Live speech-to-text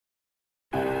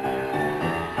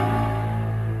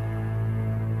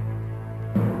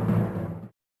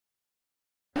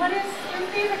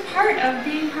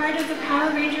part of the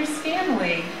Power Rangers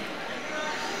family?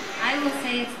 I will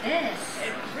say it's this.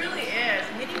 It really is.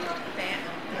 Meeting up the band.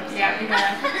 Yeah, we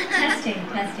got testing.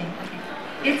 Okay.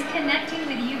 It's connecting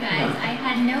with you guys. I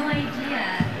had no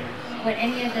idea what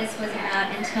any of this was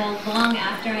about until long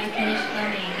after I finished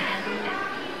filming. And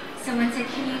someone said,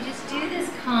 "Can you just do this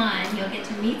con? You'll get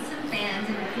to meet some fans."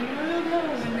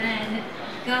 And then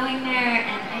going there,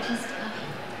 and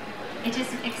it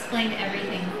just explained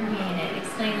everything for me, and it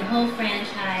explained the whole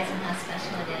franchise and how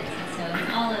special it is. And so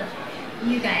it's all of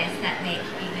you guys that make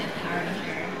being a Power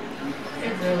Ranger.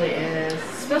 It really is.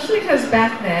 Especially because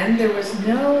back then there was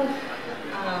no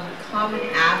common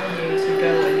avenue to go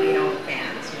and meet all the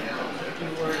fans. You know, if you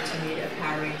were to meet a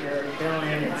Power Ranger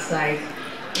villain, it's like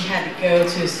you had to go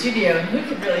to a studio, and who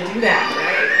could really do that,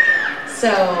 right?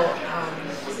 So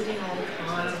visiting all the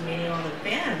cons and meeting all the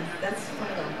fans, that's one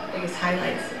of the biggest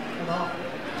highlights of all.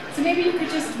 So maybe you could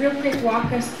just real quick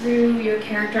walk us through your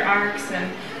character arcs, and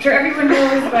I'm sure everyone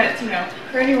knows, but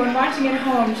for anyone watching at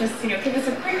home, just give us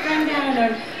a quick rundown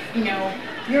of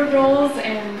your roles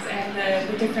and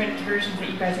the different versions that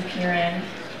you guys appear in.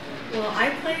 Well, I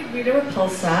played Rita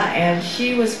Repulsa, and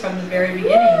she was from the very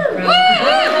beginning.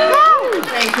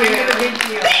 Thank you. Thank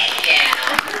you.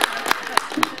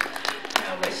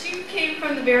 No, but she came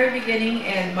from the very beginning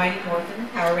in Mighty Morphin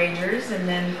Power Rangers, and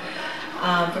then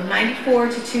from '94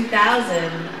 to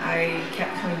 2000, I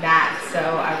kept coming back. So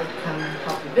I would come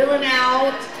help the villain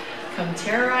out, come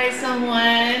terrorize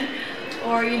someone,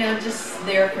 or just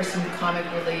there for some comic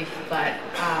relief. But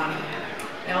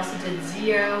I also did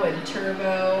Zeo and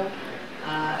Turbo,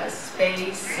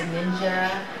 Space and Ninja.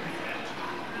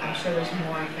 I'm sure there's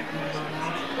more, I can't remember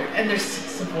now. And there's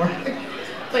some more.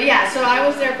 But yeah, so I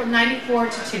was there from '94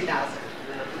 to 2000.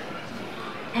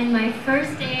 And my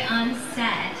first day on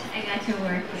set, I got to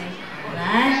work with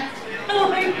CARLA.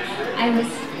 I was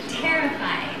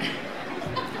terrified.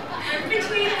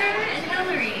 Between her and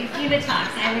Hillary, Diva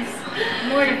Talks, I was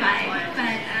mortified.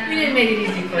 But we didn't make it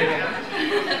easy for you.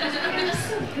 It was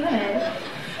so good.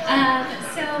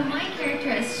 So my character,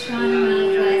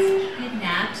 Astronomy, was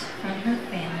kidnapped from her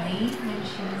family when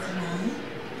she was young,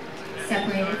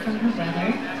 separated from her brother,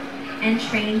 and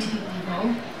trained to be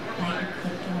evil by a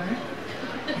clipboard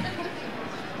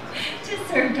to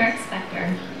serve Dark Spectre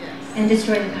and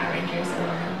destroy the Power Rangers over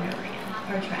and over again,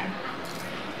 or try.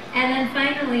 And then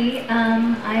finally,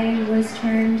 I was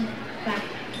turned back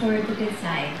toward the good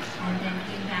side, and then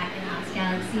came back in Lost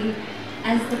Galaxy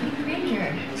as the Pink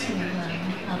Ranger to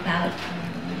help out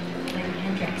when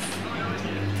Hendrix had to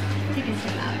take a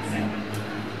step out.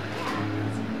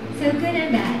 So good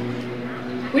and bad.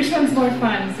 Which one's more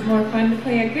fun? Is it more fun to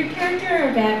play a good character or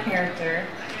a bad character?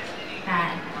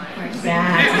 Bad, of course.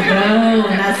 Bad. No,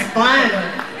 that's fun.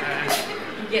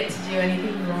 You get to do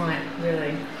anything you want,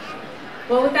 really.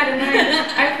 Well, with that in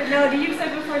mind, Melody, you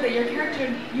said before that your character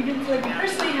you didn't feel like you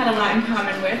personally had a lot in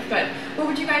common with, but what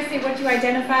would you guys say, what do you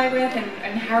identify with,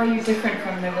 and how are you different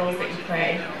from the roles that you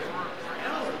play?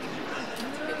 Oh,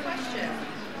 that's a good question.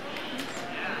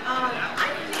 I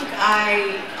think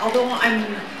although I'm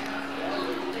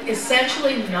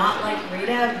essentially not like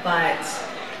Rita, but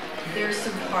there's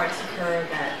some parts of her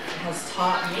that has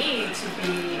taught me to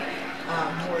be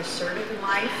more assertive in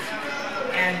life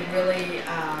and really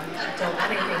don't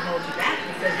let anything hold you back,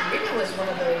 because Rita was one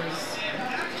of those,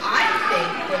 I think,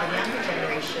 for the younger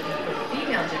generation, for the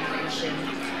female generation,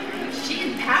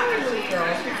 she empowered little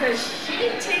girls because she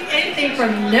didn't take anything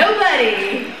from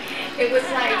nobody. It was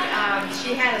like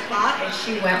she had a thought and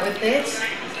she went with it,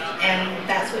 and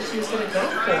that's what she was going to go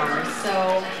for.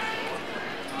 So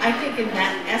I think in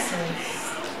that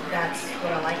essence, that's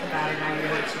what I like about it, and I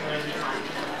relate to her a lot.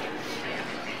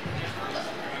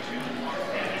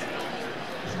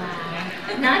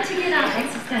 Not to get all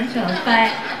existential,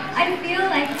 but I feel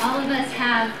like all of us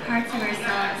have parts of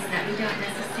ourselves that we don't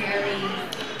necessarily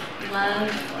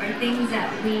love, or things that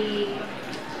we,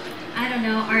 I don't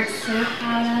know, aren't so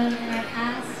proud of in our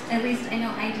past. At least I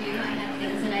know I do. I have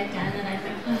things that I've done and I'm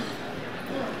like, ugh.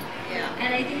 Yeah.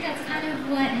 And I think that's kind of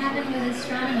what happened with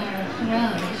Astronomer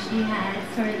Perez. She had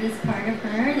sort of this part of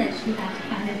her that she had to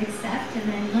kind of accept and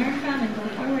then learn from and go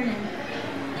forward, and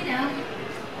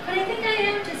but I think I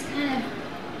am just kind of,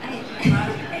 I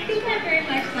think I'm very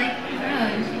much like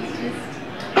Rose. She's just,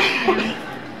 I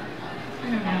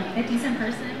don't know, a decent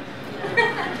person.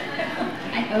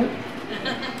 I hope.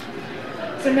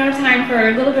 So now time for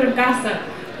a little bit of gossip.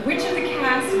 Which of the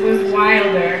cast was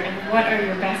wilder, and what are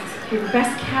your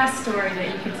best cast story that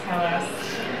you could tell us?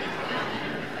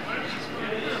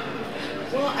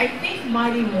 Well, I think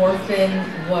Mighty Morphin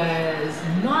was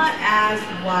not as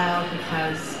wild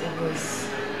because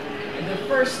it the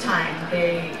first time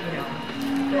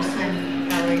first time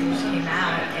Power Rangers came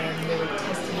out and they were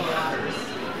testing the waters.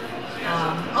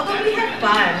 Although we had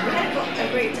fun, we had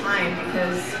a great time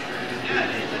because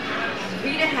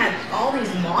Rita had all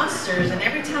these monsters, and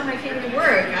every time I came to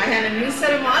work, I had a new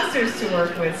set of monsters to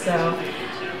work with. So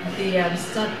the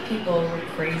stunt people were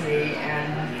crazy,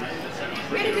 and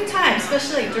we had a good time,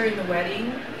 especially like during the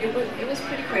wedding. It was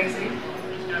pretty crazy.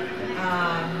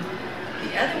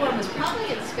 The other one was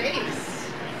probably in space.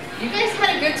 You guys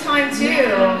had a good time too.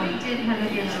 Yeah, we did have a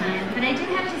good time. But I do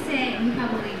have to say, and you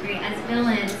probably agree, as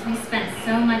villains, we spent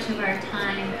so much of our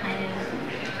time kind of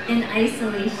in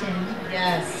isolation.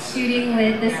 Yes. Shooting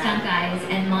with the stunt guys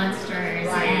and monsters,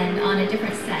 and on a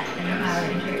different set than the Power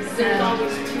Rangers. So there's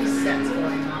always two sets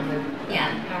going on with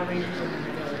Power Rangers and the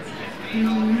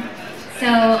villains. So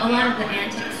a lot of the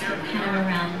antics were kind of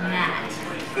around that.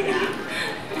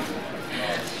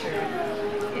 That's true.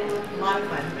 Yeah, a lot of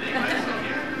fun.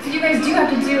 So you guys do have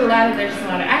to do there's a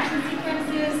lot of action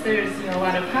sequences, there's a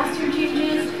lot of costume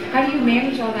changes. How do you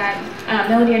manage all that?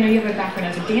 Melody, I know you have a background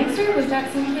as a dancer. Was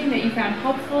that something that you found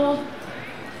helpful?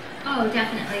 Oh,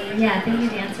 definitely. Yeah, being a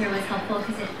dancer was helpful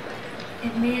because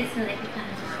it made it so that I could kind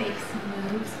of fake some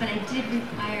moves, but I did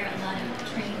require a lot of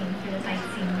training for the fight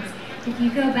scenes. If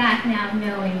you go back now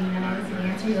knowing that I was a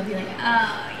dancer, you'll be like, oh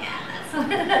yeah,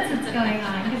 that's what's going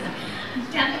on. Because I'm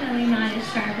definitely not as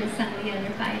sharp as some of the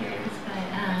other fighters, but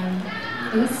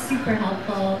it was super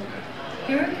helpful.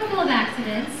 There were a couple of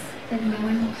accidents, but no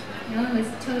one was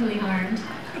totally harmed,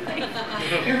 like,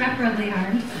 irreparably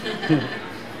harmed.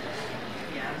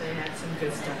 Yeah, they had some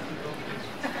good stuff, people.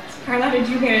 Carla, how did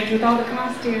you manage with all the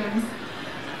costumes?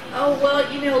 Oh, well,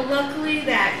 luckily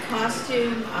that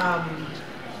costume,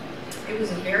 it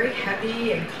was very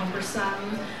heavy and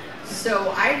cumbersome,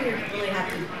 so I didn't really have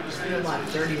to do a lot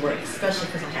of dirty work, especially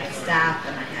because I had staff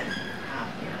and I had,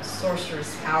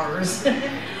 sorceress powers.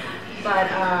 But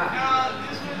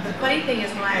the funny thing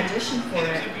is, when I auditioned for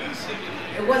it,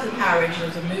 it wasn't Power Rangers, it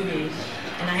was a movie,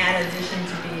 and I had auditioned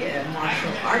to be a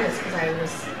martial artist because I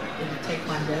was in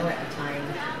Taekwondo at the time.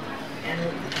 And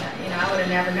I would have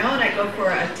never known. I'd go for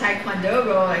a Taekwondo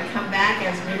role and I'd come back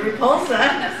as Repulsa.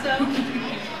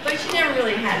 But she never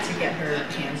really had to get her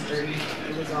hands dirty.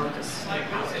 It was all just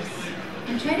powers.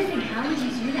 I'm trying to think, how would you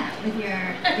do that with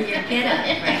your get-up,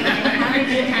 right? Like, how would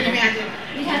you kind of imagine?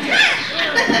 You'd have to.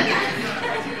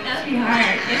 That would be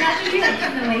hard. You'd have to do that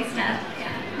from the waist up.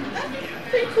 Yeah.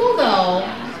 Pretty cool though.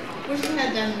 Wish we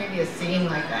had done maybe a scene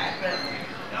like that, but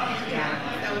Yeah,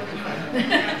 that would be fun.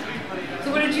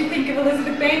 So what did you think of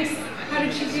Elizabeth Banks? How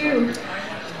did she do?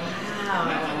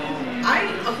 Wow.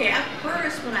 At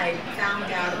first when I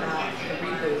found out about the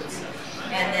reboots,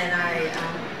 and then I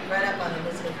read up on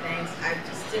Elizabeth Banks, I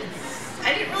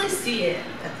didn't really see it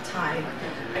at the time.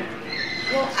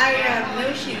 I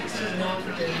know she's known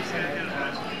for doing some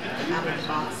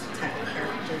out-of-the-box type of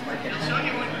characters like at home.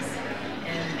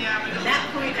 And at that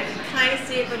point, I could kind of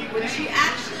see it, but when she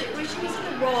was in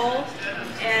the role,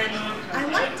 and I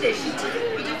liked it. She took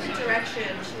it in a different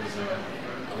direction. She was a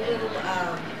little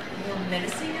more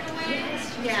menacing in a way.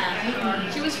 Yeah,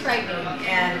 she was frightening,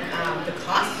 and the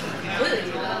costume was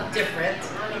completely different.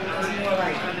 It was more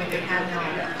like they had now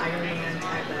the Iron Man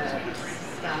type of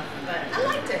stuff, but I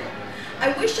liked it.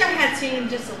 I wish I had seen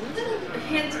just a little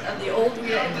hint of the old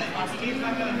Rita in the costume.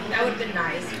 That would have been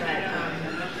nice, but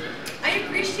I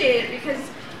appreciate it because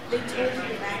they told you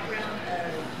the background of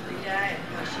Rita and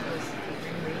how she was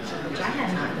in Rachel, which I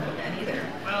had not known that either.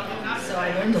 So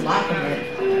I learned a lot from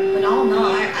it. But all in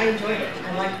all, I enjoyed it.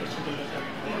 I liked what she did with it.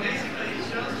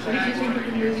 What did you think of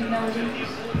the movie, Melody?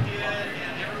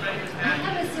 I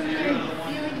have a similar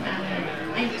feeling about it.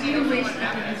 I do wish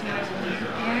that there was more to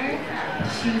there.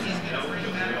 She was amazing.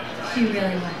 She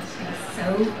really was. She was so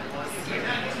scary.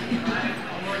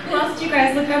 Who else do you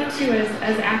guys look up to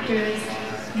as actors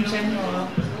in general?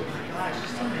 Gosh,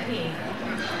 there's so many.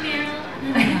 Meryl.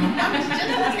 I was just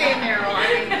going to say Meryl. I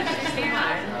mean, she's so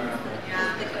fun.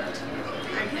 Yeah.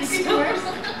 Of course.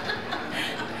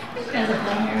 She doesn't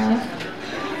love Meryl.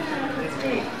 That's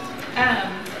great.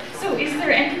 So is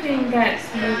there anything that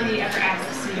nobody ever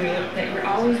asks you that you're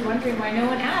always wondering why no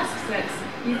one asks that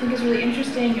you think is really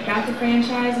interesting about the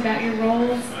franchise, about your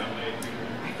roles?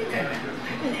 I think I've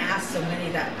been asked so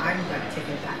many that I'm going to take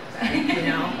it back, you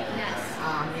know? Yes.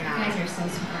 Yeah. You guys are so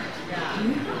smart. Yeah.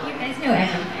 You guys know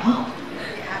everything.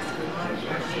 They ask me a lot of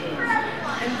questions.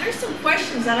 And there's some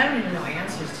questions that I don't even know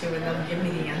answers to, and they'll give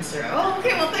me the answer. Oh,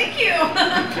 okay, well, thank you.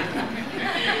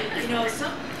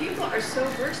 Some people are so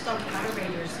versed on Power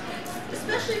Rangers,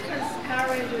 especially because Power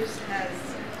Rangers has,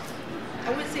 I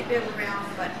wouldn't say been around,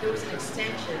 but there was an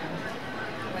extension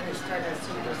when it started as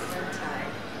Super Sentai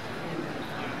in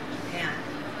Japan.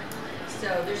 So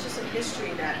there's just a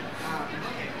history that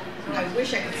I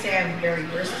wish I could say I'm very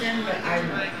versed in, but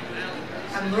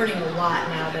I'm learning a lot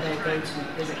now that I go to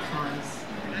visit cons.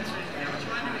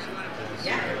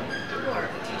 Yeah, people are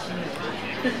teaching me a lot.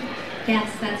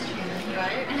 Yes, that's true.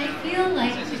 Right? And I feel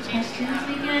like the questions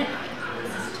we get,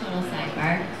 this is total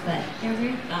sidebar, but they're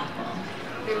very thoughtful.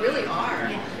 They really are.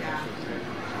 Yeah.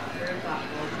 Very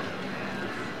thoughtful.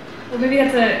 Well, maybe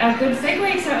that's a good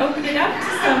segue to open it up to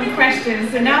some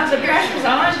questions. So now the pressure's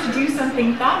on to do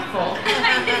something thoughtful.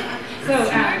 So,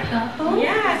 thoughtful?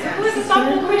 Yeah, so who has a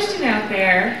thoughtful question out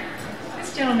there?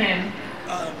 This gentleman.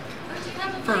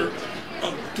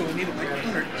 Do I need a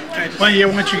microphone or can I just... Well, yeah,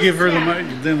 why don't you give her the mic,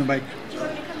 then the mic. Do you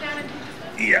want me to come down and...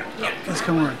 Yeah, let's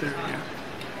come right there.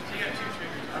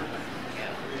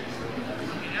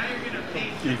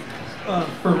 Yeah.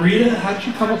 For Rita, how did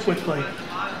you come up with like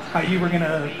how you were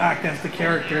gonna act as the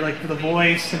character, like for the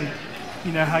voice and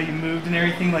you know how you moved and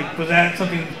everything? Like, was that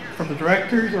something from the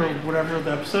directors or whatever of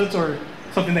the episodes, or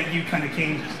something that you kind of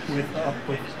came with up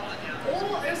with?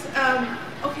 Oh, it was,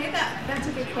 okay, that's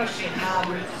a good question.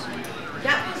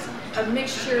 That was a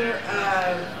mixture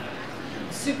of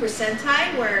Super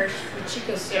Sentai, where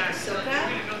Chico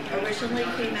Soka originally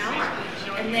came out,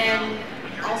 and then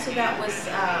also that was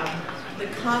the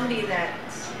comedy that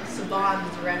Saban,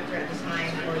 the director at the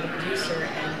time, or the producer,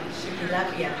 and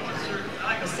Shikilepi at the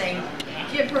time, was saying,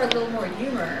 give her a little more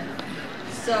humor.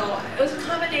 So it was a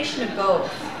combination of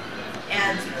both.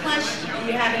 And plus,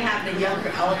 you had to have the younger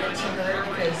element to her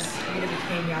because Rita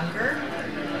became younger.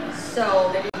 So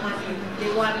they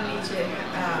wanted me to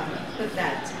put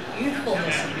that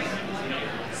youthfulness in me.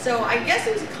 So I guess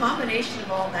it was a combination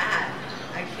of all that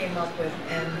I came up with,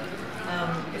 and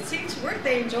it seemed to work.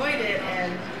 They enjoyed it,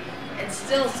 and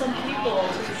still some people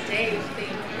to this day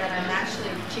think that I'm actually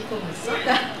Chico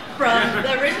Masuka from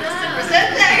the original Super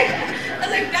Sentai. I was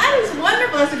like, that is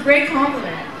wonderful. That's a great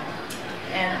compliment.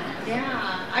 And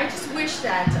yeah, I just wish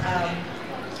that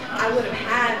I would have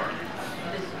had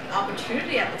the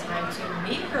opportunity at the time to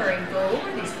meet her and go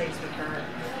over these things with her.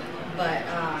 But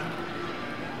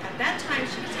at that time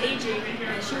she was aging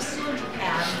and she was still in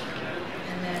Japan.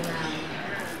 And then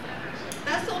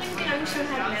that's the only thing I wish I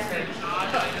had met her.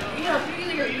 But you know, a few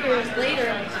years later,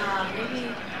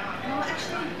 maybe, well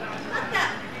actually, not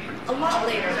that, a lot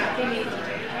later, about maybe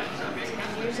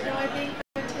 10 years ago I think.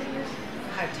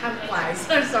 Time flies,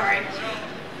 I'm sorry.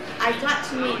 I got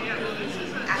to meet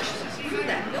the actual crew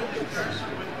that built the first.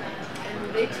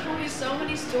 And they told me so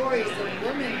many stories. The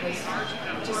woman was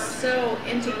just so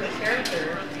into her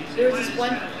character. There was this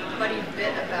one funny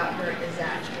bit about her is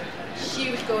that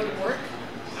she would go to work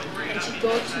and she'd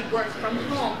go to work from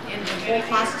home in her full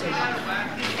costume.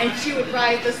 And she would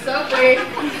ride the subway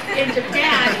in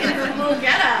Japan in her full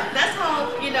getup. That's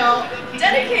how, you know,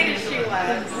 dedicated she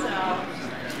was. So.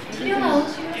 Do you know how old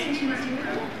she was when she was doing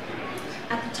it?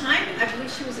 At the time, I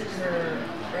believe she was in her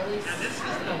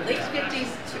late 50s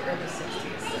to early 60s.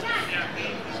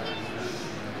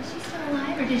 Is she still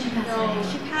alive or did she pass away? No,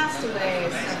 she passed away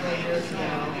several years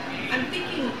ago. I'm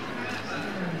thinking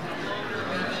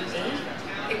maybe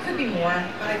 8. It could be more,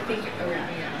 but I think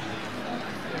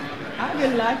I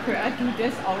will like her. I do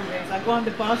this always. I go on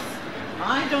the bus.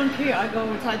 I don't care. I go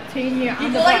with titanium. You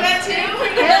go like that too?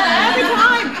 Yeah,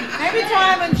 every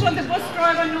time, until the bus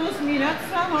driver knows me. That's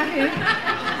how I am.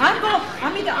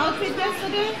 I'm in the outfit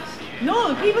yesterday.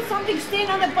 No, people something staying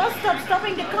on the bus stop,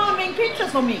 stopping the car, making pictures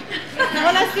for me.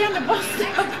 When I stay on the bus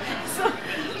stop, so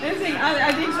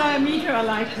I think so. I meet her. I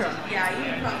like her. Yeah,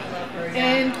 you probably love her. Yeah.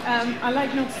 And I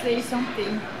like not say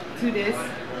something to this.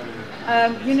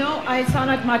 You know, I saw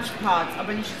not much parts, but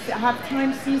I have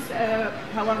time since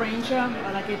Power Ranger,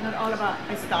 but I get not all about,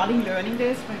 I started learning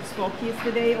this when I spoke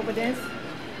yesterday over this.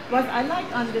 What I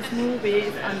like on this movie,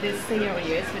 on this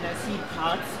series, when I see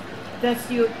parts, that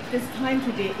this time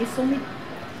today is only,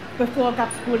 before gab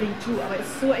bullying too, but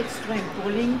it's so extreme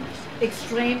bullying,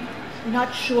 extreme,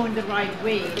 not shown the right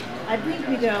way. I think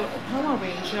with the Power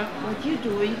Ranger, what you're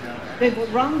doing, the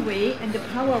wrong way, and the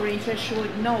Power Ranger showed,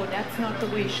 no, that's not the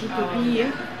way it should be.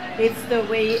 It's the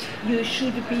way you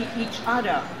should be each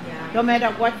other. Yeah. No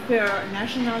matter what your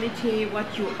nationality,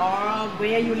 what you are,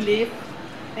 where you live.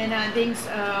 And I think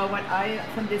what I,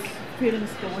 from this film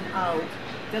is going out,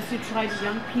 that you try the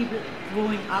young people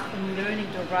growing up and learning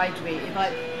the right way.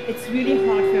 But it's really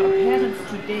hard for parents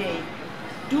today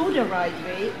do the right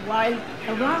way while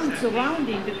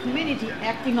surrounding the community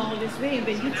acting all this way. And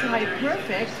when you try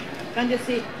perfect, then they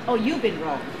say, oh, you've been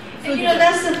wrong. So and you know,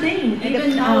 that's the thing.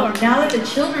 Even now that the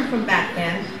children from back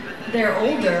then, they're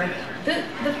older,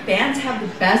 the fans have the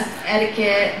best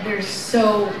etiquette. They're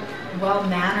so well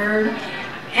mannered,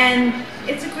 and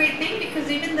it's a great thing because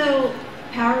even though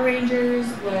Power Rangers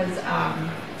was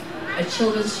a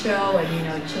children's show, and you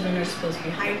know children are supposed to be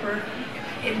hyper,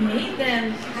 it made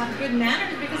them have good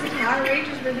manners because the Power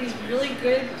Rangers were these really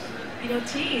good, you know,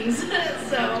 teens.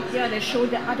 So yeah, they show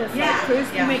the other side. Yeah,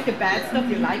 First yeah. you make the bad stuff,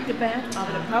 you like the bad,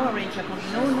 but the Power Ranger comes,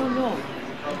 no, no, no.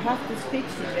 You have to fix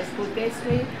it. Let's go this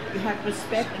way. You have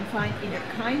respect and find in a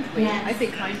kind way. Yes. I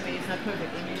think kind way is not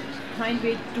perfect English. Kind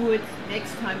way, do it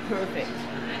next time perfect.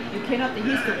 You cannot the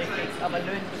history fix, but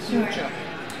learn the future.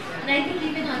 And I think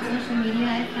even on social media,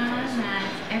 I found that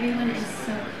everyone is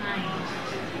so kind.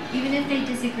 Even if they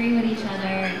disagree with each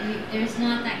other, there's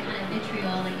not that kind of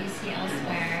vitriol that you see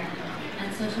elsewhere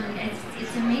on social media.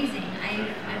 It's amazing. I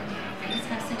just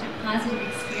have such a positive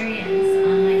experience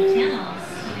on my channels.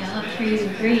 You know, I'm sure you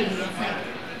agree. It's like,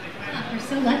 oh, we're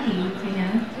so lucky, you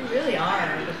know. we really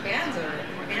are. The fans are,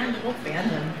 and the whole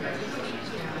fandom.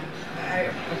 Yeah, I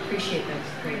appreciate them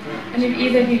greatly. And if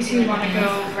either of you two want to go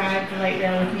ride the light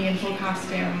rail with me in full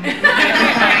costume,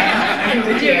 I can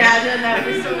Could you imagine? That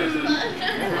would be so much fun.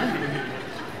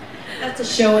 That's a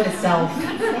show in itself.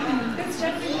 It's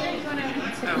just you want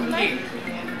to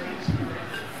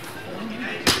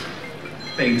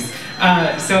Thanks.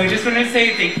 So I just want to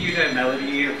say thank you to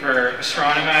Melody for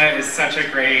Astronema has such a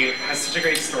great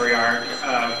story arc.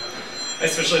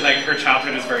 Especially like her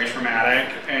childhood is very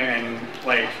traumatic, and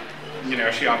like, you know,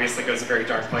 she obviously goes a very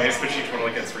dark place, but she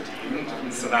totally gets redeemed.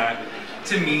 And so that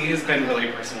to me has been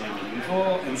really personally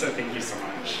meaningful, and so thank you so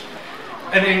much.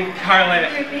 And then Carla.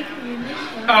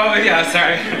 Oh yeah,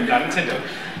 sorry, not intended.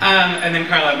 And then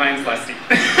Carla, mine's Lusty.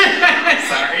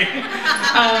 Sorry.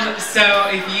 So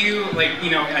if you, like, you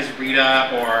know, as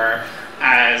Rita or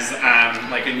as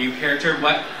like a new character,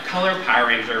 what color Power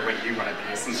Ranger would you want to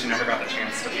be, since you never got the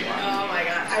chance to be one? Oh my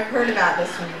god, I've heard about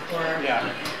this one before.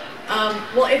 Yeah.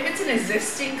 Well, if it's an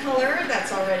existing color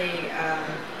that's already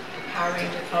Power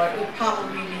Ranger color, it would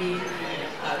probably be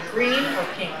green or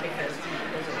pink, because you know,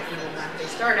 those are evil ones. They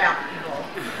start out evil.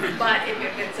 But if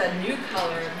it's a new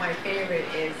color, my favorite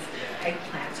is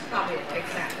eggplant. Probably an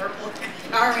eggplant purple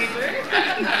Power Ranger.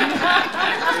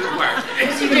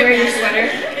 You can wear your sweater.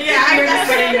 Yeah, Wear your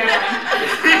sweater exactly. now.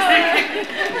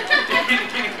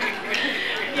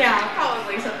 Yeah,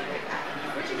 probably something like that.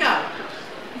 Where'd you go?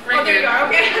 Right Oh, there here. you are.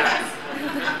 Okay.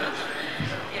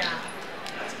 Yeah,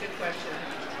 that's a good question.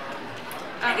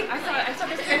 I saw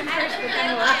this first, but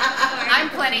then I'm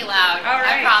plenty loud, All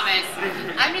right. I promise.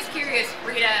 I'm just curious,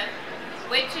 Rita,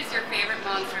 which is your favorite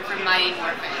monster from Mighty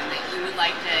Morphin that you would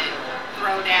like to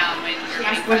throw down when you're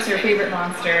getting What's your frustrated? favorite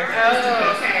monster?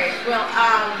 Oh, okay. Well,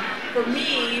 for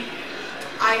me,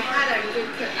 I had a good.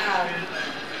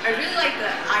 I really like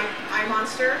the eye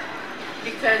monster,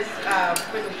 because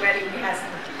for the wedding we had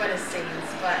some funny scenes.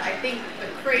 But I think the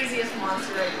craziest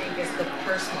monster is the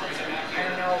purse monster. I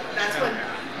don't know. That's what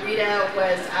Rita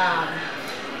was.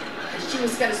 She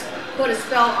was going to put a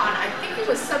spell on. I think it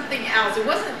was something else. It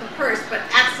wasn't the purse, but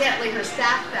accidentally her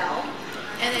staff fell,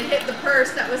 and it hit the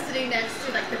purse that was sitting next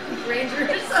to like the Pink Ranger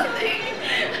or something.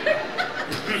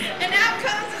 And out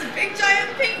comes this big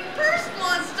giant pink purse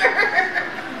monster.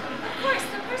 Of course,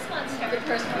 the first monster. The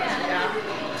purse monster, yeah.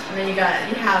 And then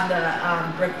you have the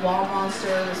brick wall monster,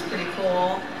 was pretty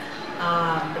cool.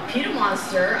 The PETA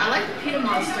monster. I like the PETA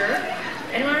monster.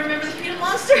 Anyone remember the PETA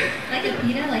monster? Like a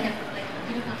PETA, like a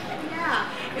PETA monster. Yeah,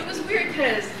 it was weird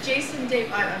because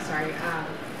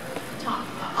Tom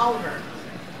Oliver.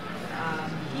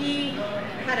 He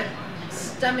had a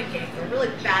stomach ache, a really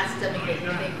bad stomach ache,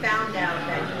 and they found out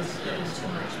that he was eating too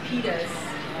much pitas,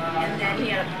 and then he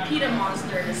had a PETA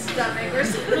monster in his stomach or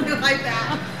something like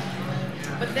that.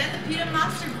 But then the PETA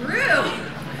monster grew.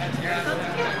 So the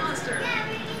PETA monster.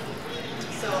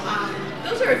 So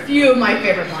those are a few of my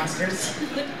favorite monsters.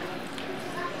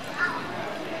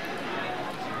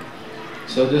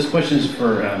 So this question is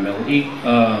for Melody.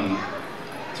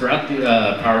 Throughout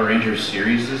the Power Rangers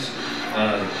series,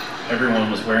 everyone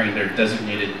was wearing their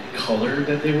designated color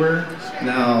that they were.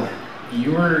 Now,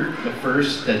 you were the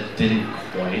first that didn't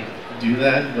quite do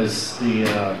that. Was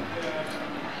the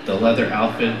leather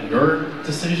outfit your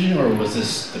decision, or was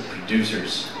this the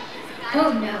producers?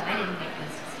 Oh no, I didn't make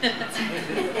those decisions.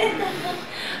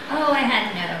 Oh, I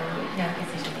had no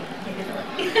decision-making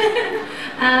capability.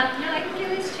 No, I think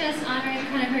it was just honoring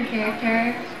kind of her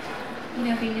character, you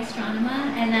know, being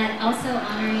Astronema, and then also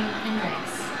honoring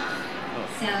Hendrix.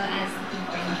 So as the Pink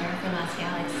Ranger for Lost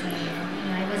Galaxy, and, you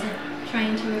know, I wasn't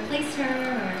trying to replace her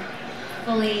or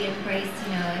fully embrace,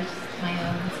 you know, just my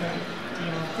own sort of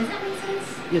deal. Does that make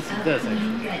sense? Yes, it does,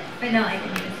 But no, I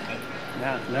didn't just like.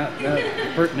 No.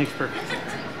 Makes perfect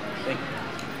sense. Thank you.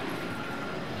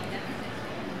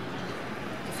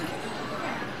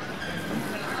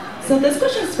 So this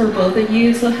question is for both of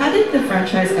you. So how did the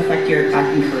franchise affect your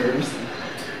acting careers?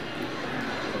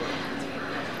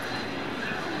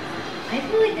 I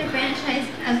feel like the franchise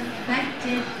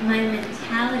affected my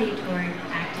mentality toward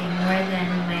acting more than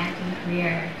my acting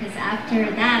career. Because after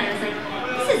that, I was like,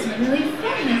 this is really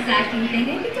fun, this acting thing.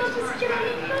 I think I'll just join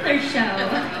another show.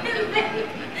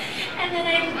 and then I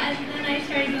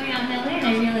started going out in LA and I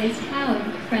realized how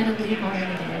incredibly hard it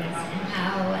is and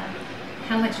how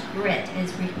much grit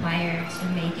is required to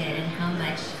make it and how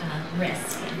much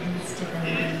risk and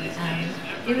instability.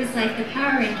 It was like the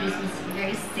Power Rangers was a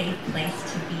very safe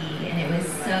place to be, and it was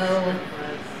so,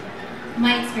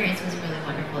 my experience was really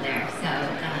wonderful there. So,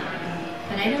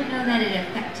 but I don't know that it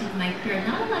affected my career.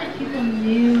 Not a lot of people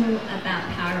knew about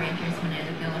Power Rangers when I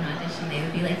would go and audition. They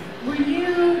would be like,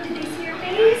 did they see your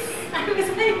face? I was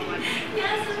like,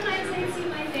 yeah, sometimes they see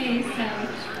my face. So,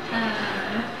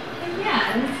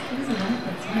 yeah, it was a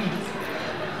wonderful experience.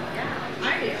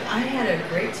 I had a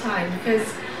great time because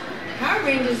Power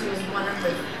Rangers was one of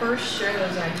the first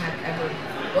shows I had ever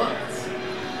booked,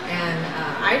 and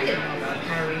I didn't know about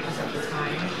Power Rangers at the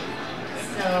time.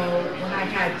 So when I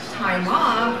had time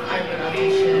off, I would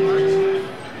audition.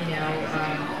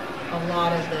 A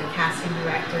lot of the casting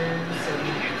directors and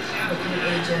booking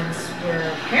agents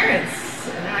were parents,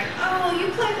 and they're like, "Oh,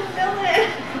 you play the villain."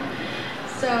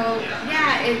 So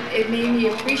yeah, it made me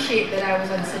appreciate that I was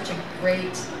on such a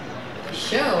great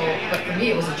show, but for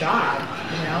me it was a job,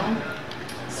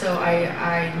 So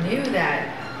I knew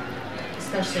that,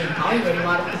 especially in Hollywood, a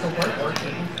lot of people weren't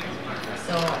working.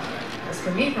 So as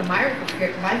for me, for my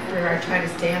career, I try to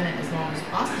stay on it as long as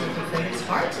possible because it's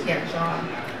hard to get a job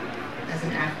as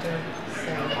an actor.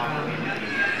 So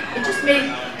it just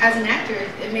as an actor,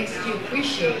 it makes you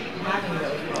appreciate having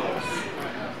those roles.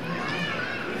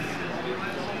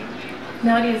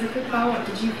 Melody, as a quick follow-up,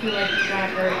 did you feel like you got,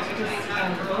 or just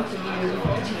for both of you,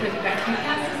 did you feel like you got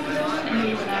typecast as a villain and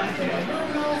you went on to play like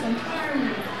villain roles on Charm?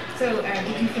 So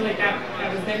did you feel like that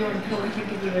was everyone totally think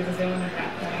of you as a villain at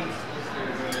that point?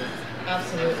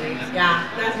 Absolutely. Yeah,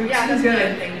 that's a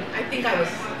good thing. I think I'm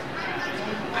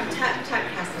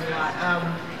typecasting a lot.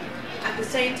 At the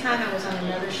same time, I was on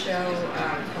another show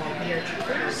called We Are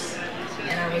Troopers,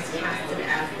 and I was casted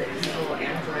as the evil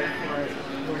android for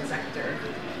Lord Zector.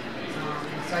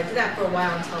 So I did that for a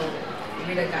while until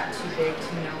Rita got too big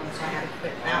to so I had to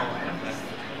quit that one.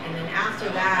 And then after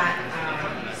that,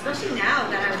 especially now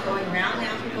that I'm going around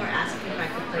now, people are asking if I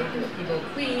could play the evil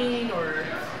queen or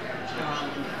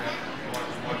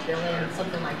a villain,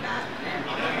 something like that. And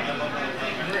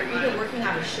we're even working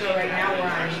on a show right now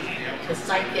where I'm the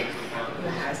psychic who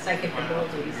has psychic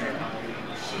abilities, and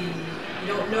you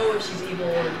don't know if she's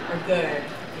evil or good.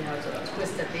 It's a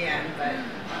twist at the end, but I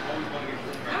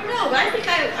don't know, but I think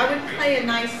I would play a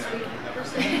nice, sweet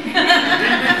person.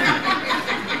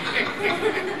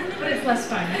 But it's less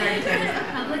fun, right? It's a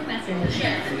public message.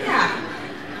 Yeah.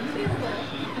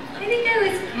 I think I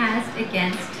was cast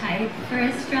against type for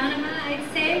Astronema, I'd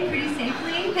say, pretty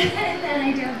safely, that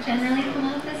I don't generally come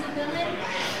off as a villain.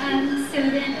 So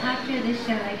then after the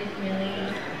show, I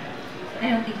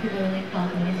don't think people really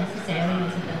called me necessarily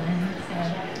as a villain, so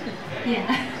yeah,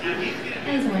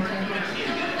 that was one time.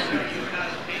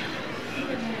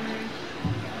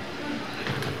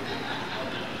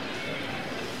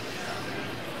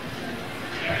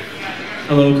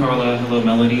 Hello, Carla. Hello,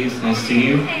 Melodies. Nice to see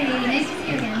you. Hey, nice to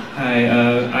see you again.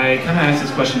 Hi. I kind of asked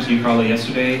this question to you, Carla,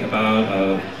 yesterday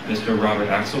about Mr. Robert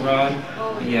Axelrod.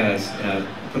 Yes.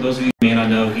 For those of you who may not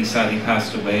know, he sadly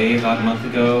passed away about a month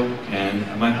ago. And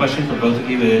my question for both of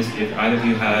you is if either of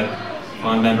you had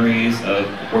fond memories of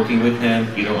working with him,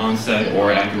 either on set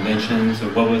or at conventions, or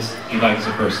what was he like as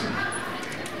a person?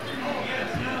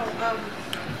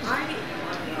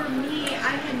 For me,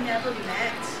 I had never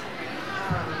met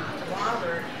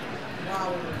Robert while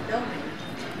we were filming.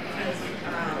 Because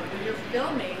when you're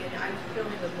filming, and I'm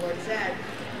filming with Lord Zed,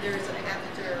 there's an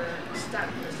actor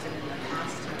stunt person in the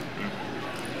costume.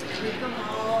 And we film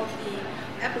all the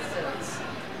episodes.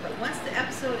 But once the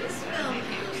episode is filmed, it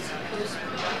goes to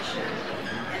post-production.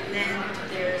 And then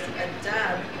there's a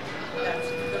dub that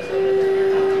goes over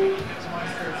the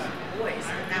monster's voice,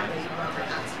 and that was Robert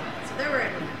Axelrod. So they were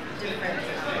in different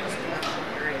post-production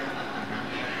area.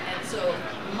 And so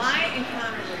my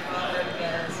encounter with Robert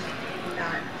was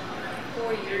about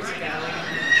 4 years ago.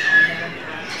 And then it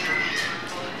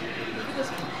was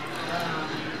the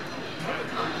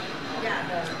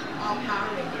All Power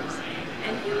Rangers.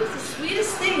 And he was the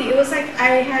sweetest thing. It was like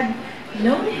I had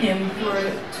him for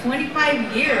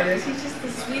 25 years. He's just the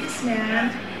sweetest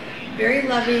man, very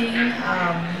loving.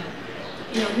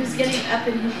 You know, he was getting up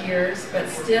in his years, but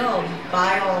still,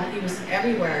 he was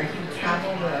everywhere. He would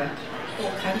travel the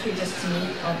whole country just to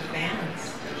meet all the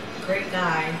fans. Great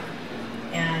guy,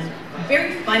 and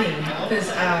very funny,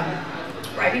 because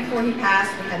right before he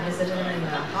passed, we had visited him in the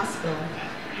hospital,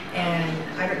 and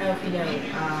I don't know if you know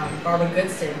Barbara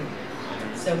Goodson.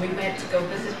 So we went to go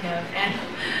visit him, and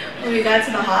when we got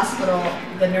to the hospital,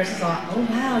 the nurse was like, "Oh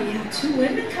wow, you have 2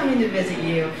 women coming to visit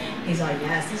you." He's like,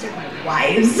 "Yes, these are my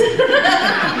wives."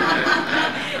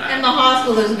 And the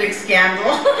hospital, there's a big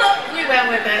scandal. We went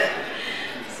with it.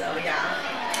 So yeah,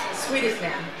 sweetest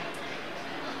man.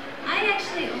 I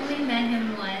actually only met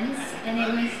him once, and it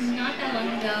was not that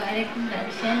long ago at a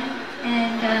convention,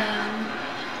 and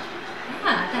yeah,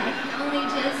 I can only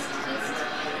just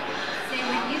say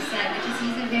what you said, which is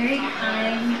he's a very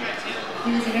kind, he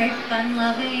was a very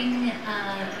fun-loving,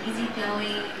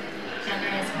 easygoing,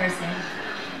 generous person.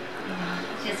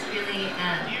 Just really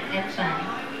and fun.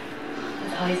 He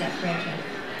was always up for a joke.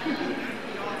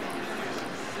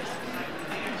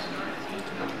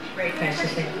 Great question,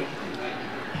 thank you.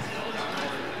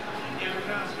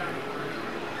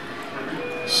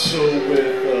 So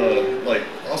with like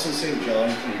Austin St. John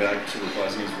coming back to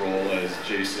reprising his role as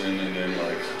Jason, and then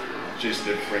like Jason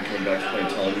Dick Frank coming back to playing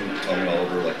Tommy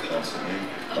Oliver like constantly.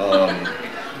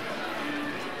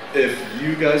 If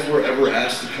you guys were ever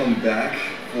asked to come back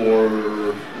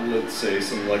for, let's say,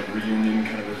 some like reunion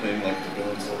kind of a thing, like the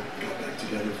villains all got back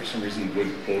together for some reason,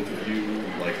 would both of you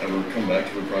like ever come back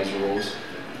to reprise your roles?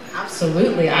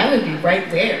 Absolutely, I would be right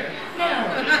there. No.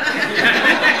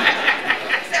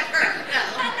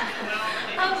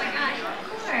 Oh my gosh, of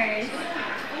course.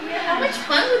 How much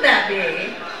fun would that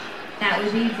be? That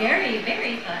would be very,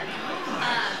 very fun.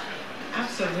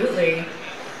 Absolutely.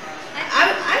 I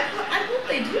hope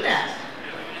they do that.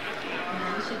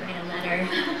 We should write a letter.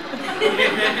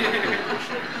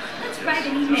 Let's write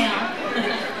an email.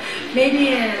 Maybe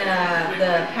in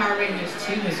the Power Rangers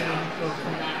 2 movie will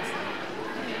come back.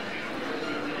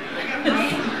 I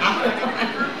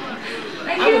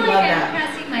feel like I'm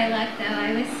pressing my luck though.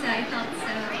 I was so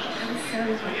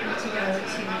lucky to go to New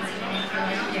Zealand for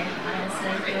Legendary Battles, so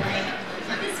I feel like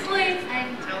at this point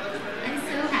I'm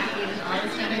so happy with all the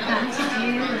stuff I've gotten to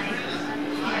do.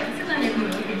 Like, it's fun if we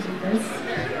can do this.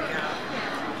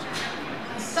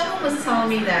 Someone was telling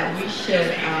me that we should,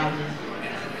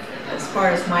 as far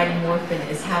as Mighty Morphin,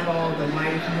 is have all the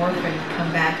Mighty Morphin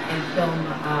come back and film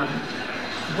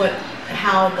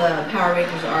how the Power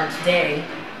Rangers are today,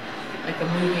 like a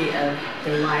movie of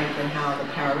their life and how the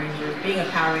Power Rangers, being a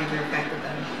Power Ranger affected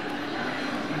them.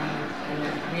 And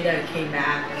Rita came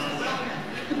back or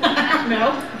something.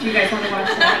 No? Do you guys want to watch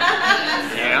that?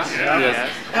 Yeah. Yes.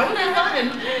 That would be fun.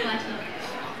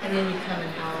 And then you come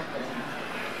and help, and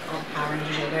all the Power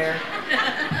Rangers are there.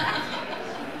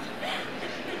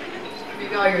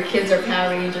 Maybe all your kids are Power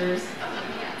Rangers.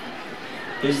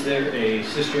 Is there a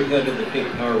sisterhood of the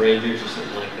Pink Power Rangers or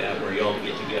something like that, where y'all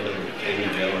get together with Katie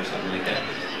Joe or something like that?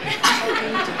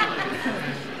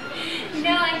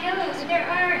 No, I know there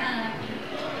are,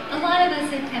 a lot of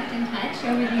us have kept in touch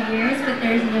over the years, but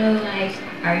there's no like,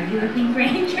 are you a Pink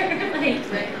Ranger? Like,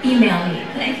 email me.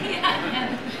 Like, yeah, no.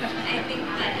 I think,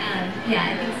 but yeah,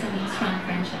 I think some strong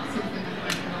friendships have been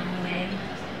along the way.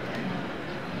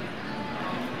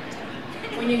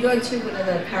 When you go to one of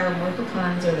the Power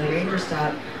Morphicons or the Ranger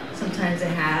Stop, sometimes they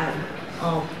have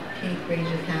all Pink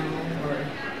Ranger panel or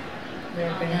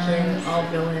their Rangers, all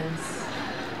villains.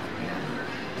 Yeah,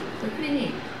 they're pretty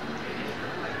neat.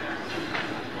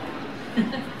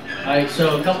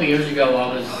 So a couple years ago,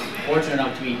 I was fortunate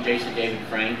enough to meet Jason David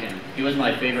Frank, and he was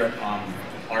my favorite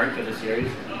arc of the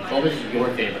series. What was your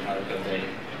favorite arc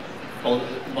of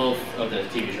both of the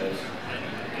TV shows?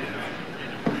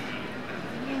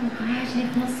 Oh gosh, I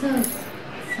feel so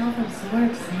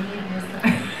self-absorbed saying it was the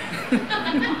arc.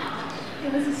 It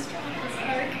was a strongest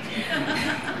arc.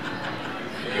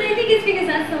 And I think it's because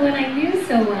that's the one I knew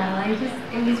so well. It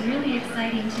was really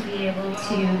exciting to be able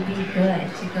to be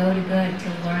good, to go to good, to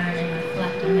learn and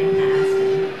reflect on my past,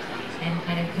 and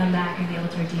kind of come back and be able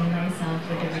to redeem myself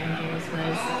with the Rangers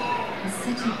was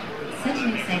such an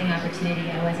exciting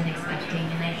opportunity I wasn't expecting,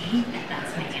 and I hate that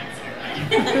that's my answer. I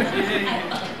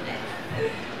love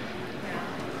it.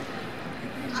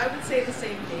 I would say the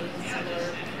same thing,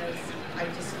 similar, because I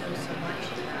just know so much.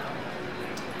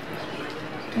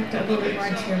 Talk a little bit more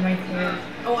into your mic here.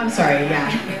 Oh, I'm sorry,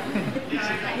 yeah.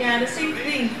 Yeah, the same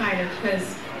thing, kind of,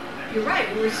 because you're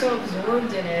right, we were so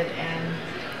absorbed in it, and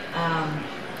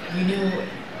we knew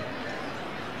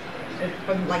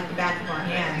from like the back of our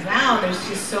hands. Now there's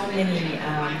just so many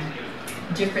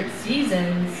different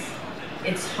seasons.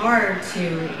 It's hard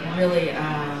to really.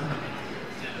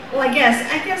 Well, I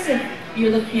guess if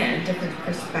you're looking at a different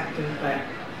perspective, but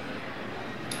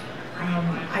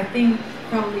I think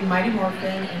probably Mighty Morphin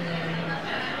and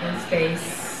then In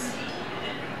Space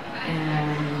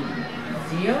and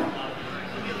Zeo.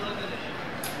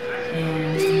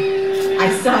 And I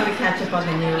still have to catch up on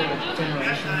the new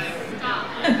generation.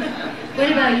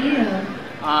 What about you?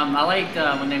 I liked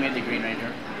when they made the Green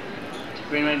Ranger.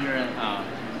 Green Ranger,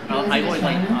 I've always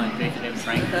liked Jason David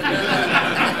Frank. So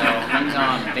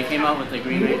when they came out with the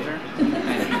Green Ranger and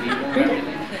he's evil and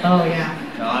everything. Oh yeah.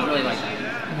 So I really like that.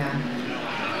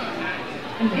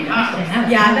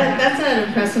 Yeah, that's an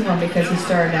impressive one because he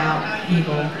started out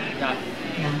evil. Yeah.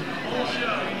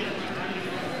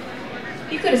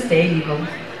 He could have stayed evil.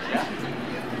 Yeah.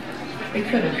 They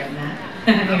could have done that.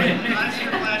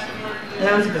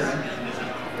 That was a good one.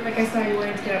 Like I saw you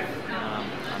wanting to get up.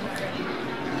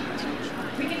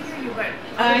 We can hear you, but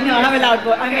no, I'm allowed.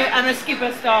 But I'm a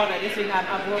skipper starter. This thing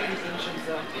I'm working musician,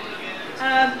 so.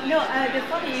 The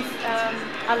funny is,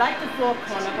 I like the four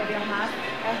color what they have.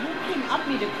 Who came up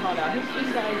with the color? Who came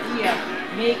the idea?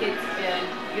 Make it,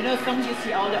 some you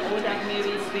see all the older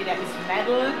movies where there is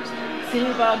metal,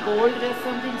 silver, gold or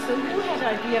something. So who had the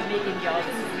idea of making yours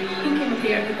green? Who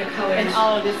came up with the colors and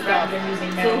all this stuff?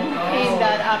 Using so who came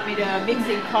that up with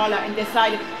mixing color and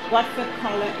decided what the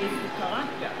color is the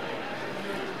character?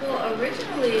 Well,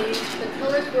 originally, the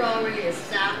colors were already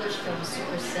established from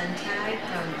Super Sentai,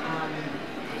 from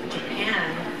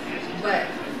Japan, but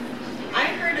I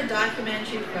heard a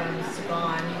documentary from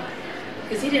Saban,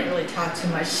 because he didn't really talk too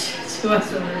much to us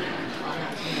when we were,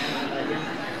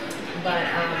 but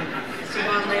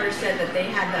Saban later said that they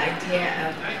had the idea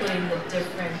of putting the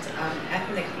different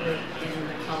ethnic group in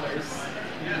the colors,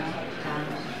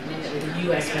 the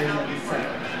U.S. version, so.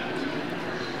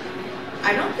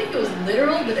 I don't think it was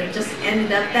literal, but it just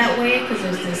ended up that way because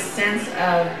there was this sense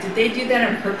of, did they do that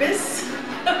on purpose?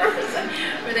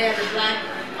 Where they had the black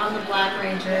on the Black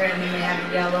Ranger, and then they had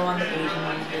the yellow on the Asian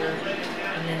Ranger,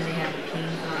 and then they had the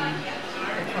pink on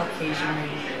the Caucasian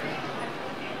Ranger.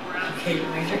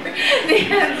 They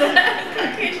had the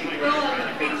Caucasian girl on the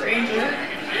Pink Ranger,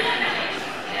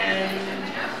 and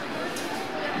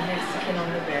Mexican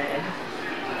on the red.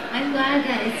 I'm glad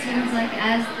that it seems like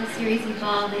as the series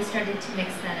evolved, they started to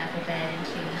mix that up a bit and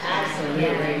change that.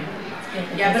 Absolutely.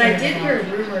 Yeah, but I did hear a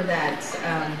rumor that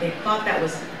they thought that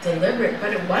was deliberate,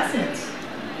 but it wasn't.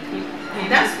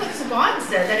 That's what Saban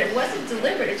said, that it wasn't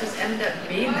deliberate, it just ended up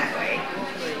being that way.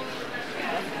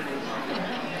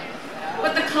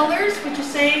 But the colors, what you're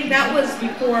saying, that was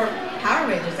before Power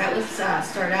Rangers. That was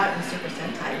started out in Super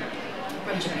Sentai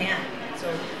from Japan. So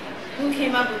who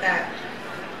came up with that?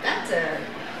 That's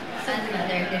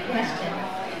another good question.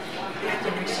 We have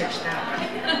to research that one.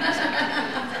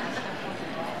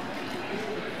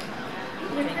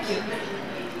 Thank you.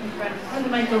 On the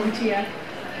mic over to you.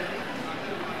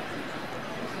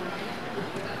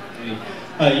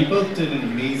 You both did an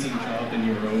amazing job in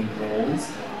your own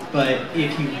roles, but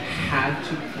if you had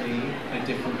to play a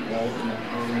different role in the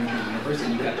Power Ranger universe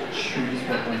and you had to choose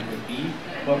what one would be,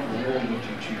 what role would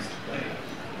you choose to play?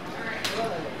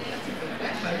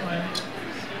 I don't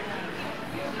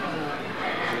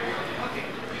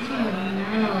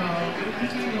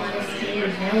want to stay a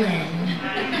villain.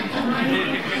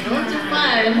 Villains are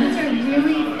fun. Villains are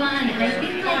really fun. And I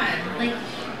think like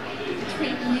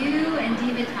between you and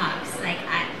Diva Talks,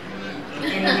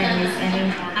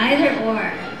 either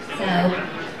or. So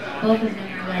both of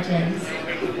them are legends.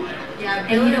 Yeah,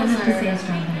 and you don't have to say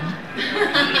Astronomy.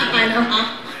 I know.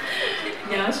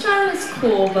 Yeah, Astronomy is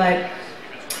cool, but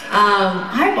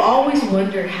I've always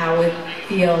wondered how it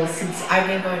feels since I've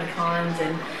been going to cons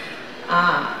and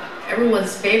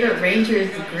everyone's favorite ranger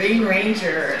is the Green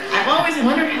Ranger. I've always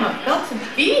wondered how it felt to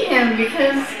be him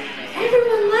because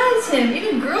everyone loves him.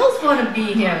 Even girls want to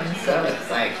be him. So it's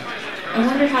like, I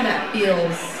wonder how that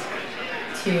feels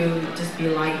to just be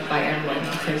liked by everyone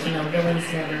because, villains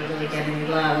never really get any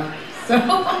love. So,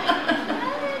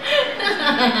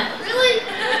 really?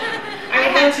 I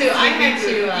had to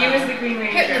you as the Green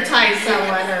Ranger. Hypnotize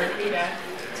someone or,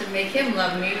 to make him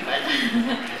love me, but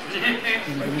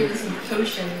or give him some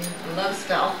potion, a love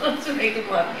spell to make him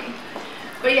love me.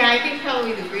 But yeah, I think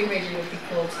probably the Green Ranger would be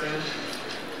cool to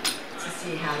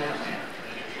see how that went.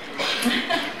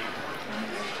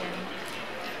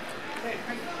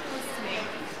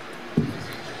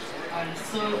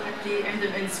 So at the end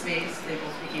of In Space, they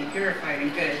both became purified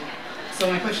and good.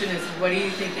 So my question is, what do you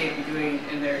think they'd be doing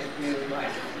in their new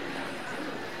life?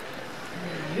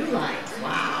 New life,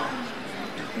 wow.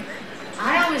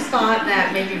 thought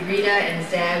that maybe Rita and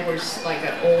Zed were like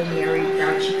an old married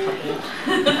grouchy couple.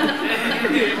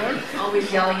 Always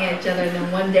yelling at each other, and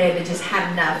then one day they just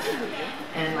had enough.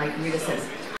 And like Rita says,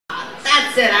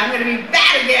 "That's it, I'm gonna be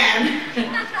bad again."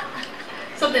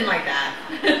 Something like that.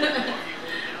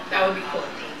 That would be cool.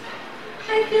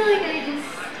 I feel like I just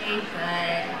stayed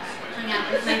put, hung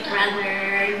out with my brother,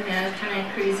 you know, kind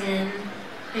of cruising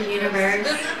the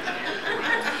universe,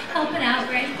 helping out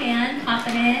where I can,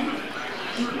 popping in,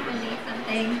 when people need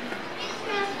something.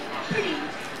 Yeah,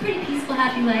 pretty peaceful,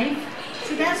 happy life.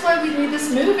 See, that's why we need this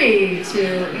movie to,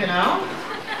 you know,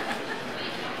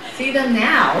 see them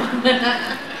now.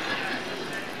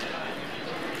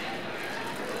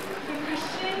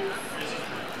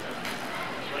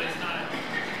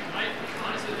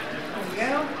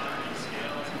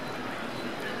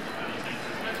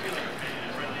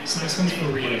 So this one's for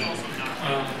Rita.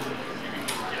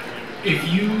 If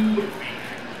you,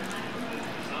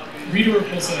 Rita or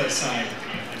Pulsa aside,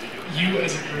 you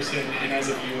as a person and as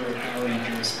a viewer of Power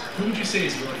Rangers, who would you say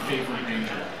is your favorite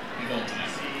Ranger of all time?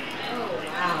 Oh,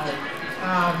 wow.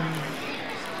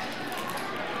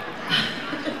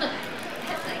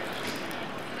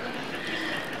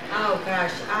 Oh,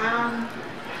 gosh.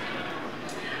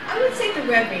 I would say the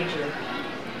Red Ranger.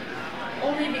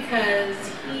 Only because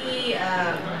he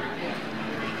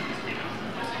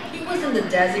wasn't the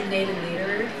designated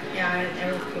leader. Yeah,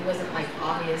 it wasn't like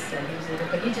obvious that he was leader,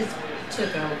 but he just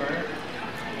took over.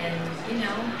 And, you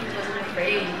know, he wasn't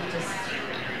afraid.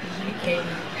 He became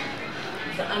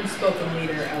the unspoken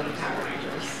leader of the Power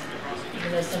Rangers.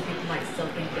 Even though some people might still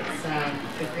think it's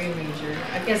the Green Ranger.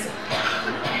 I guess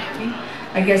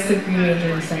the Green Ranger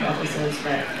in some episodes,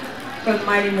 but for the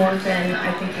Mighty Morphin,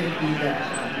 I think it would be the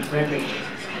Red Ranger.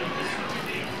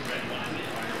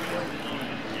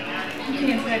 You can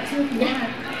answer that too if you want.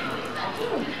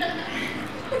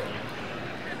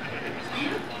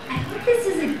 I hope this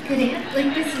is a good answer,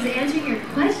 like this is answering your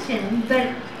question, but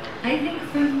I think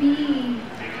for me,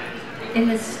 in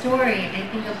the story, I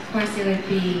think of course it would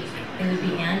be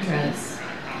Andros,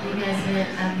 because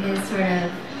of his sort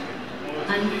of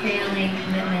unfailing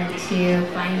commitment to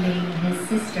finding his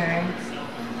sister.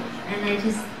 And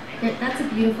that's a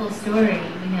beautiful story,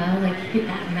 you know, like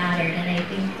that mattered, and I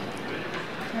think,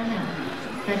 I don't know,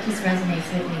 that just resonates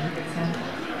with me, so.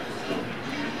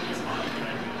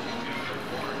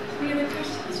 Any other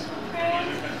questions for Fran?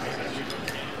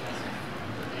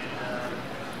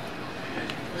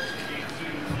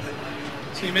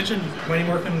 So you mentioned Mighty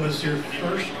Morphin was your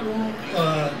first role.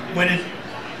 When it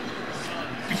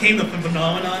became the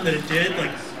phenomenon that it did,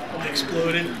 like it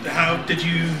exploded, how did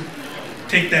you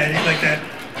take that in, like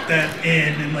that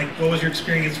in, and like what was your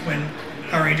experience when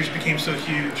Power Rangers became so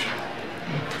huge?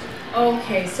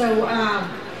 Okay, so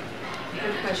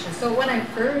good question. So when I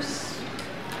first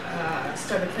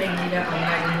started playing Rita on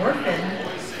Mighty Morphin,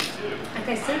 like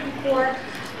I said before,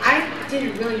 I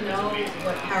didn't really know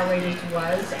what Power Rangers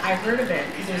was. I heard of it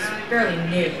because it was fairly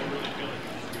new.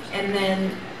 And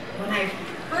then when I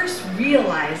first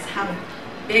realized how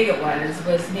big it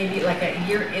was maybe like a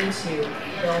year into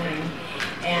filming.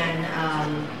 And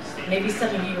maybe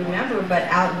some of you remember, but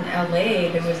out in LA,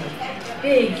 there was a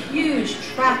big, huge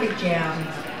traffic jam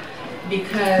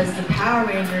because the Power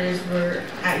Rangers were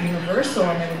at Universal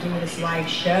and they were doing this live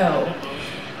show.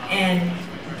 And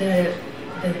the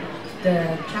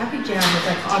traffic jam was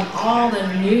like on all the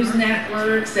news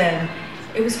networks, and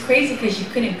it was crazy because you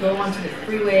couldn't go onto the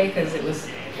freeway because it was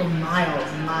for miles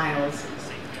and miles.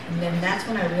 And then that's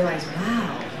when I realized,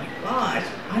 wow, oh my gosh,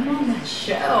 I'm on that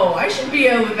show. I should be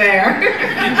over there.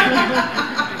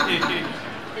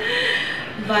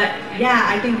 But yeah,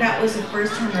 I think that was the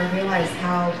first time I realized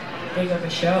how big of a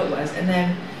show it was. And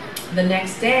then the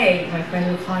next day, my friend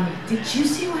would call me, did you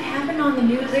see what happened on the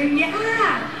news there?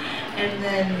 Yeah! And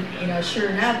then, you know, sure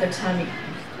enough, they're telling me,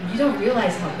 you don't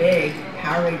realize how big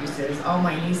Power Rangers is. All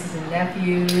my nieces and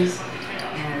nephews,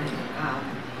 and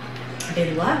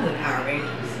they love the Power Rangers.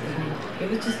 And it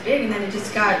was just big, and then it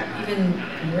just got even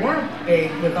more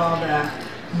big with all the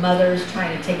mothers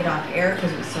trying to take it off air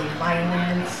because it was so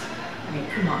violent. I mean,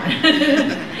 come on.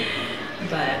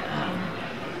 But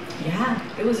yeah,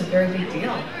 it was a very big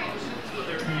deal.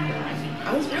 And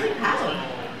I was really proud.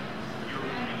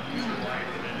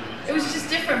 It was just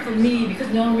different for me because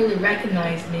no one really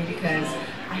recognized me because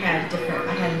I had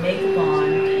makeup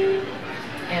on,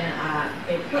 and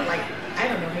they put like, I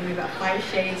don't know, maybe about 5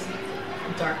 shades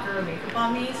darker makeup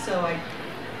on me, so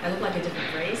I look like a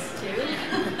different race too.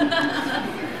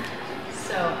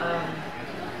 So,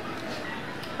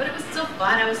 but it was still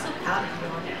fun. I was so proud of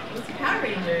them. It was the Power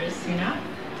Rangers, you know,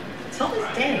 till this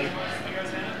day.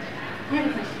 I have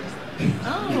a question.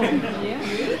 Oh, yeah.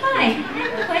 Hi, I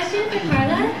have a question for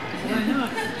Carla. Why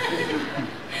not?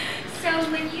 So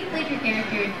when you played your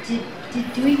character,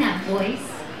 did doing that voice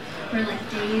for like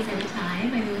days at a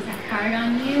time, I mean, was that hard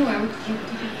on you, or did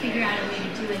you figure out a way to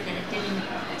do it that it didn't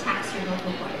tax your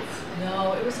vocal cords?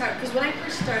 No, it was hard, because when I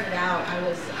first started out, I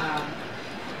was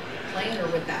playing her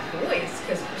with that voice,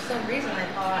 because for some reason I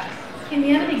thought... Can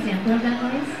you have an example of that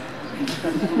voice?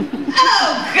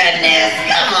 Oh, goodness,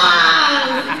 come on!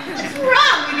 What's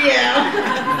wrong with you?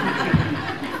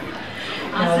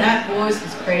 No, that voice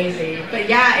was crazy. But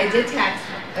yeah, it did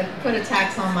put a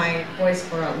tax on my voice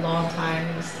for a long time.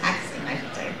 It was taxing, I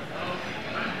should say.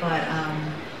 But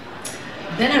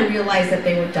then I realized that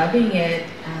they were dubbing it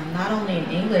not only in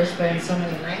English, but in so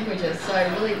many languages. So I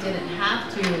really didn't have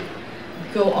to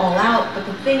go all out. But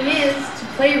the thing is, to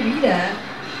play Rita,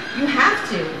 you have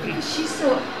to, because she's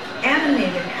so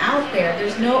animated and out there.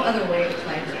 There's no other way to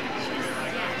play her.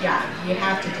 Yeah, you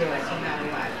have to do it no matter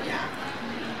what. Yeah.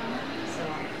 So,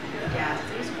 yeah,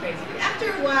 it was crazy.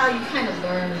 After a while, you kind of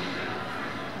learn,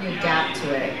 you adapt to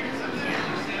it.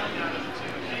 Yeah.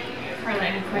 Carla,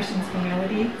 any questions for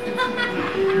Melody?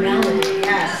 Melody,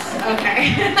 yes.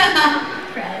 Okay.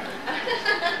 Fred.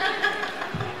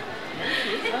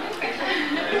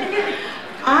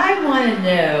 I want to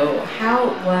know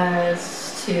how it was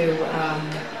to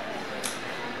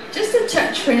just a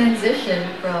transition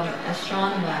from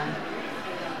Astronomer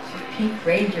to Pink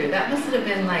Ranger. That must have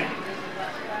been like, I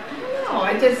don't know.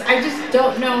 I just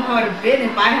don't know how it would have been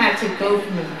if I had to go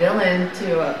from a villain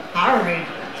to a Power Ranger.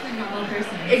 To a normal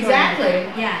person. Exactly.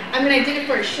 Yeah. I mean, I did it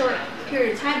for a short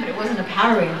period of time, but it wasn't a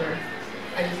Power Ranger.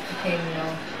 I just became,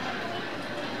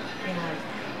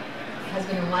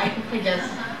 husband and wife, I guess.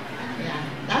 Yeah,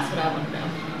 that's what I want to know.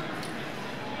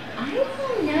 I don't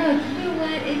know. You know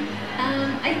what?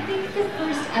 I think the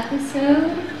first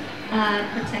episode,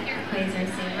 Protect the Quasar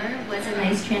Saber, was a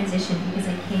nice transition because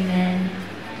I came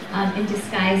in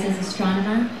disguise as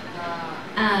Astronomer.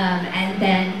 And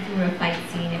then through a fight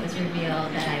scene, it was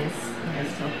revealed that I was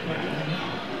still working.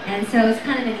 And so it's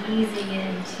kind of an easing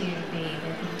into being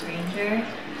the Pink Ranger.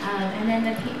 And then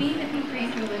being the Pink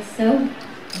Ranger was so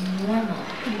normal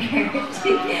compared to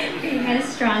being an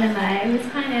Astronomer. It was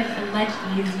kind of a much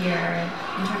easier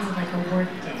in terms of like a work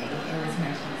day. It was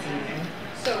much easier.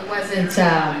 So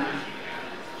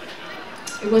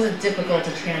it wasn't difficult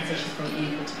to transition from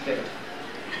evil to good.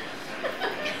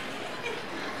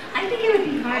 I think it would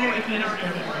be harder if you had to go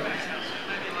the other way.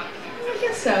 I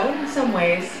guess so, in some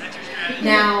ways.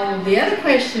 Now, the other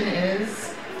question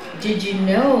is, did you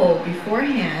know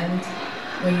beforehand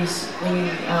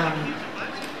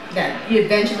that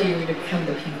eventually you were going to become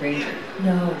the Pink Ranger?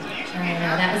 No,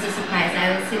 that was a surprise.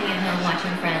 I was sitting at home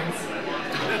watching Friends.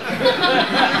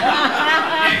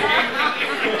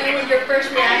 And was your first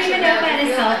reaction? I don't even know if I had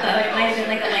a cell phone. It might have been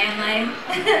like a landline.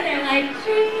 They're like,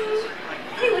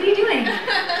 hey, what are you doing?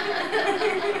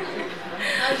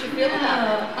 How did you feel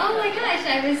about it? Oh my gosh,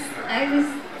 I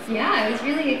was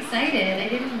really excited. I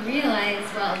didn't realize,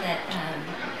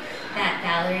 that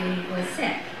Valerie was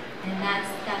sick. And that's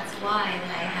why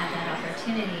that I had that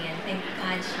opportunity, and thank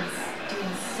God she's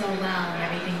doing so well and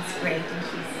everything's great and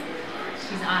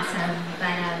she's awesome.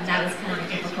 But that was kind of a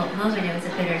difficult moment. It was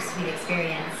a bittersweet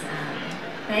experience.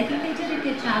 But I think they did a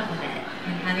good job with it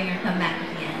and having her come back at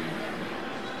the end.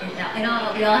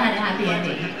 We all had a happy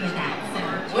ending with that.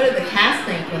 So. What did the cast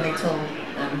think when they told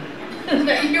them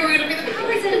that you were going to be the Pink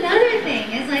Ranger? That was another thing.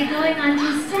 It's like going on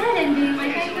to set and being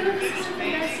like, I know this isn't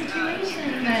the best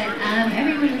situation, but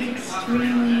everyone was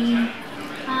extremely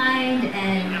kind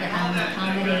and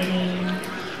accommodating.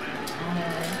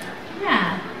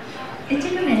 It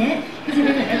took a minute because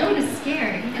everyone was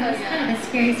scared. It was kind of a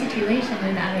scary situation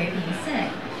with Valerie being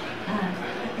sick. But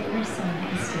they were so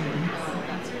nice to me. So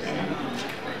that's good.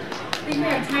 I think we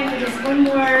have time for just one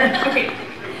more. Okay,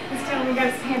 this gentleman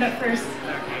got his hand up first.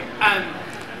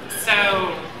 So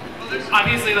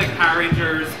obviously, like Power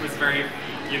Rangers was very,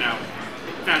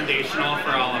 foundational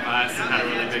for all of us and had a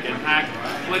really big impact.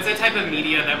 What's the type of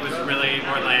media that was really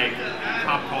more like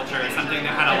pop culture, something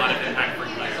that had a lot of impact for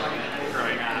Claire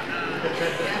growing up?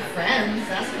 Yeah, Friends,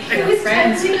 that's for It sure. was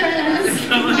Friends.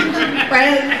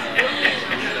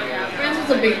 Friends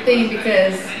was a big thing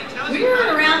because we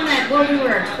were around that, we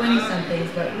were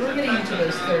 20-somethings, but we were getting into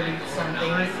those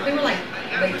 30-somethings. They were like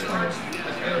late 20s,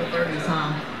 early 30s,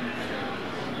 huh?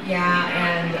 Yeah,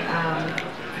 and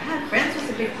Friends was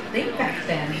a big thing back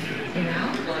then,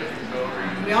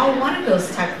 We all wanted those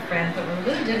type of friends, but we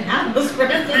really didn't have those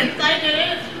friends. I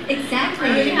didn't. Exactly. I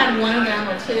only had one of them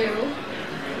or two.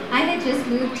 I had just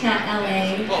moved to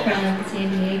LA from San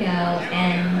Diego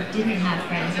and didn't have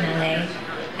friends in LA.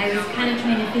 I was kind of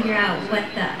trying to figure out what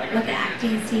the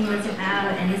acting scene was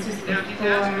about, and this was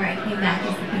before I came back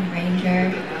as the Pink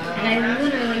Ranger. And I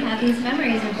literally have these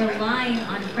memories of relying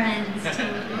on friends to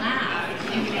laugh,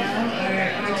 you know,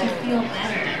 or to feel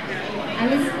better.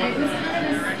 It was kind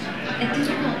of a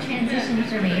difficult transition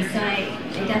for me, so I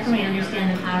definitely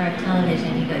understand the power of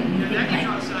television. You think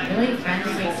like, really, friends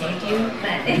would save you?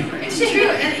 But it's true,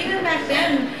 and even back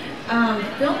then,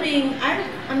 filming,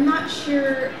 I'm not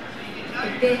sure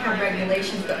if they have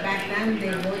regulations, but back then they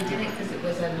really didn't because it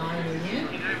was a non-union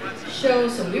show,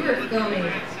 so we were filming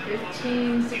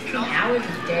 15, 16 hours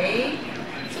a day.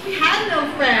 So we had no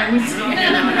friends.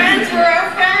 Friends were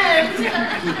our friends.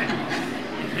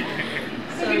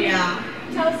 So yeah.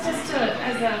 Tell us just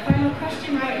as a final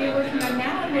question what you're working on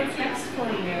now and what's next for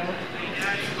you.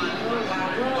 Oh wow.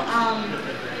 Well,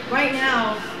 right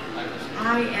now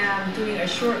I am doing a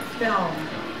short film.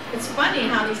 It's funny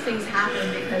how these things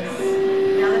happen because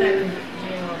now that I've been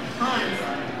doing more cons,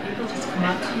 people just come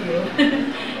up to you,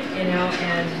 you know,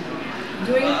 and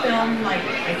doing a film, like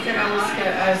I said, I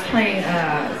was playing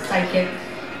psychic.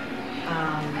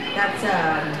 That's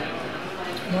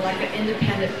more like an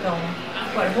independent film,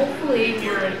 but hopefully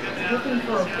we're hoping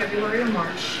for February or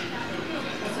March,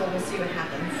 so we'll see what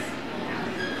happens.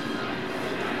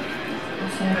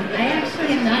 Awesome. I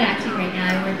actually am not acting right now.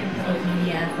 I work in public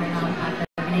media for a nonprofit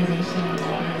organization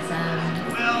that is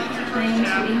trying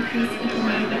to increase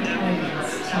economic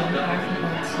intelligence to empower people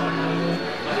to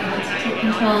be able to take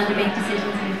control and to make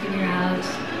decisions and to figure out,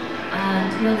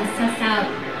 to be able to suss out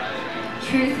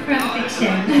truth from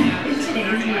fiction in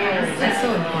today's world. That's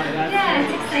so important. Yeah,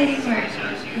 it's exciting work.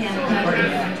 Yeah,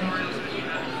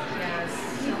 Yes,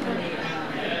 so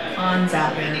many cons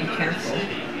out there, be careful.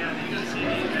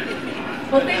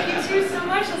 Well, thank you two so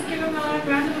much. Let's give them a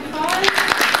round of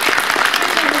applause.